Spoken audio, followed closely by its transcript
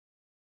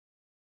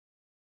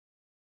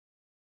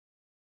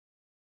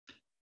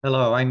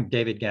Hello, I'm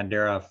David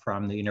Gandara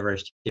from the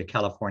University of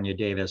California,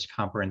 Davis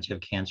Comprehensive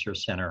Cancer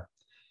Center.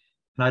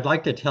 And I'd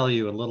like to tell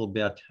you a little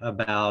bit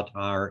about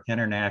our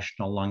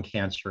International Lung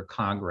Cancer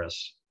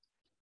Congress.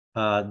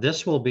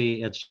 This will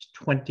be its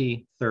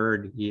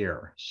 23rd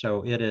year,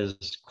 so it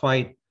is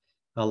quite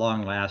a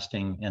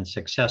long-lasting and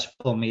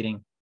successful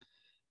meeting.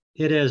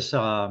 It is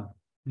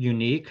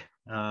unique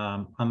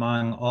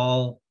among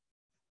all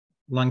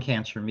lung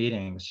cancer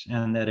meetings,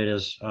 and that it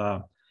is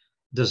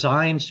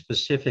designed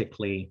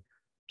specifically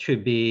to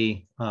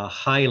be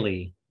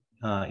highly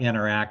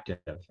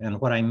interactive. And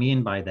what I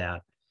mean by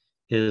that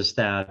is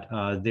that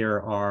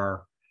there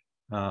are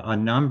a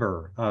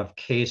number of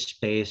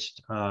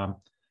case-based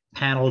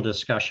panel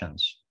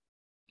discussions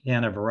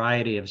in a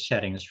variety of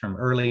settings, from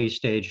early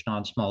stage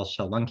non-small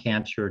cell lung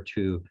cancer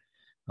to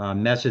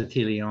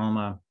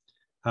mesothelioma,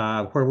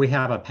 where we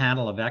have a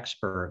panel of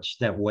experts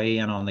that weigh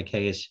in on the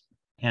case.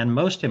 And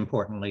most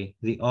importantly,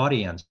 the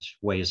audience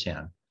weighs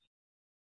in.